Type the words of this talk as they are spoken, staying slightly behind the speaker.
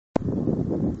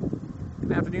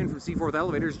Afternoon from Seaforth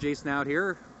Elevators, Jason out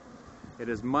here. It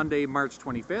is Monday, March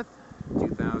 25th,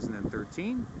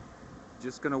 2013.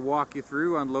 Just going to walk you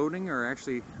through unloading, or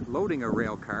actually loading, a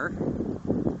rail car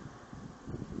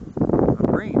of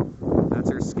grain.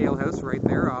 That's our scale house right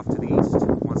there off to the east.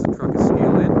 Once the truck is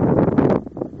scaled in,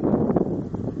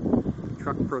 the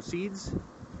truck proceeds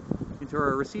into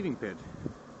our receiving pit.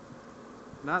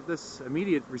 Not this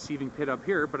immediate receiving pit up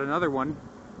here, but another one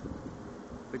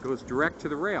that goes direct to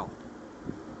the rail.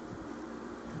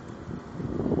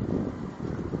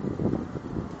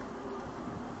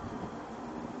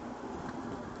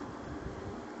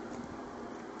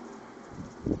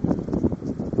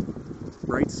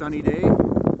 Bright sunny day,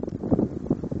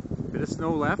 bit of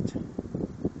snow left.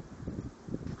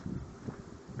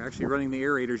 We're actually running the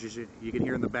aerators, you can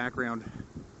hear in the background.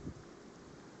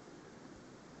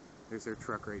 There's their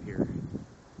truck right here.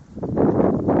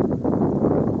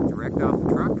 Direct off the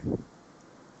truck.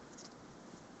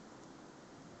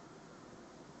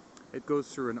 It goes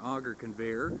through an auger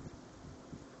conveyor,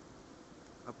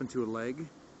 up into a leg,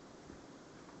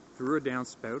 through a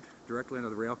downspout, directly into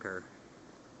the rail car.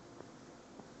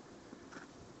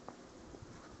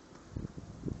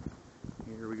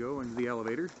 Here we go into the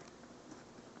elevator.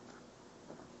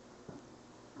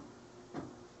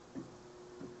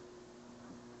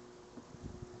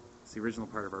 It's the original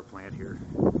part of our plant here.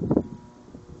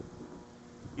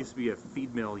 Used to be a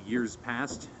feed mill years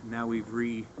past. Now we've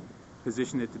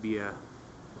repositioned it to be a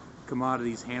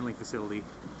commodities handling facility.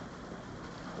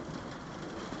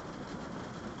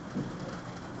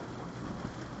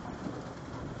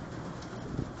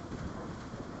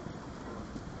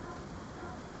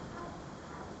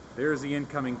 There's the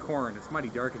incoming corn. It's mighty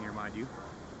dark in here, mind you.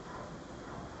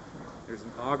 There's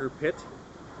an auger pit,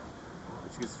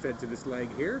 which gets fed to this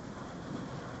leg here.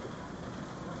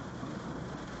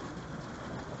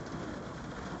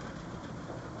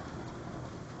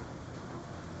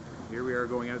 Here we are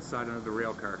going outside under the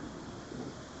rail car.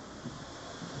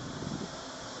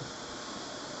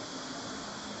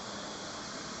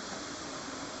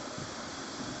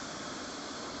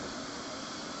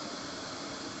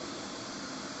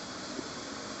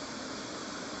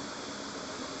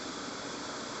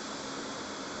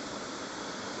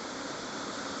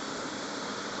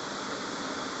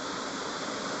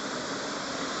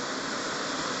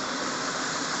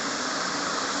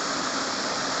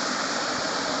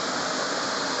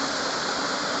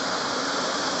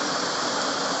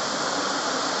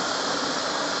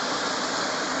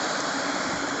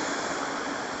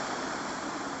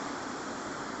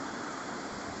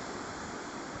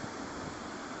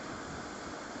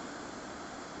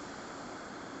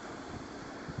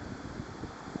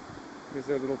 Here's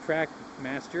our little track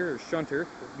master, or shunter,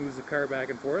 that moves the car back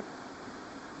and forth.